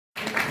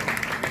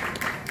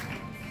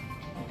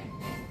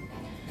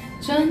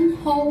Jun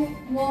Ho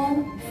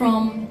Wong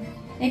from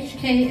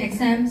HK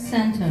Exam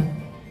Center,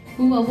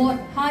 who award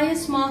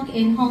highest mark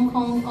in Hong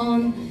Kong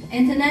on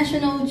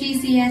International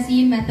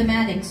GCSE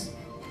Mathematics.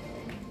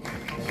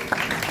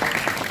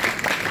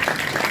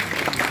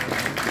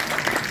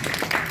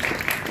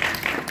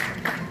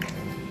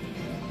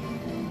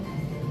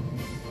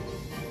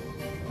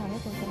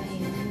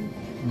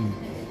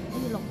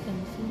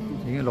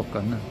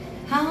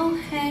 How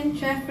Hang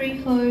Jeffrey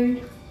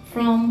Heard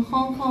from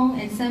Hong Kong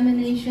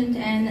Examination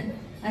and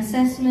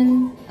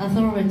Assessment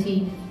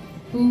Authority,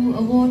 who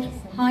award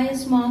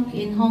highest mark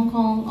in Hong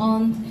Kong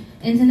on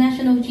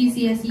International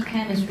GCSE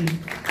Chemistry.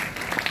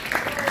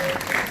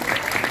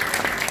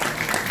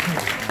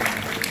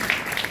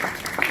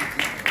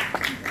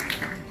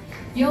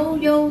 Yo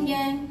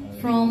Yang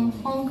from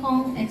Hong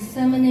Kong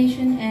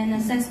Examination and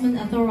Assessment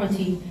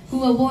Authority,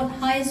 who award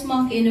highest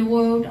mark in the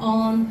world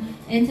on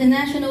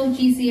International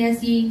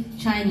GCSE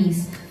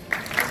Chinese.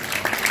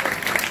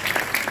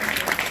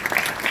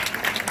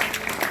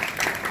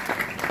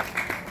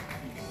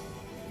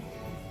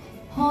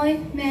 Hoi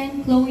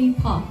Man Chloe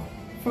Park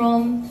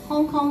from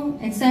Hong Kong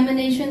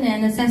Examination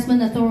and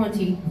Assessment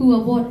Authority, who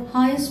award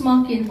highest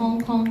mark in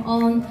Hong Kong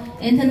on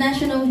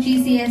International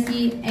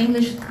GCSE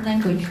English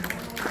Language.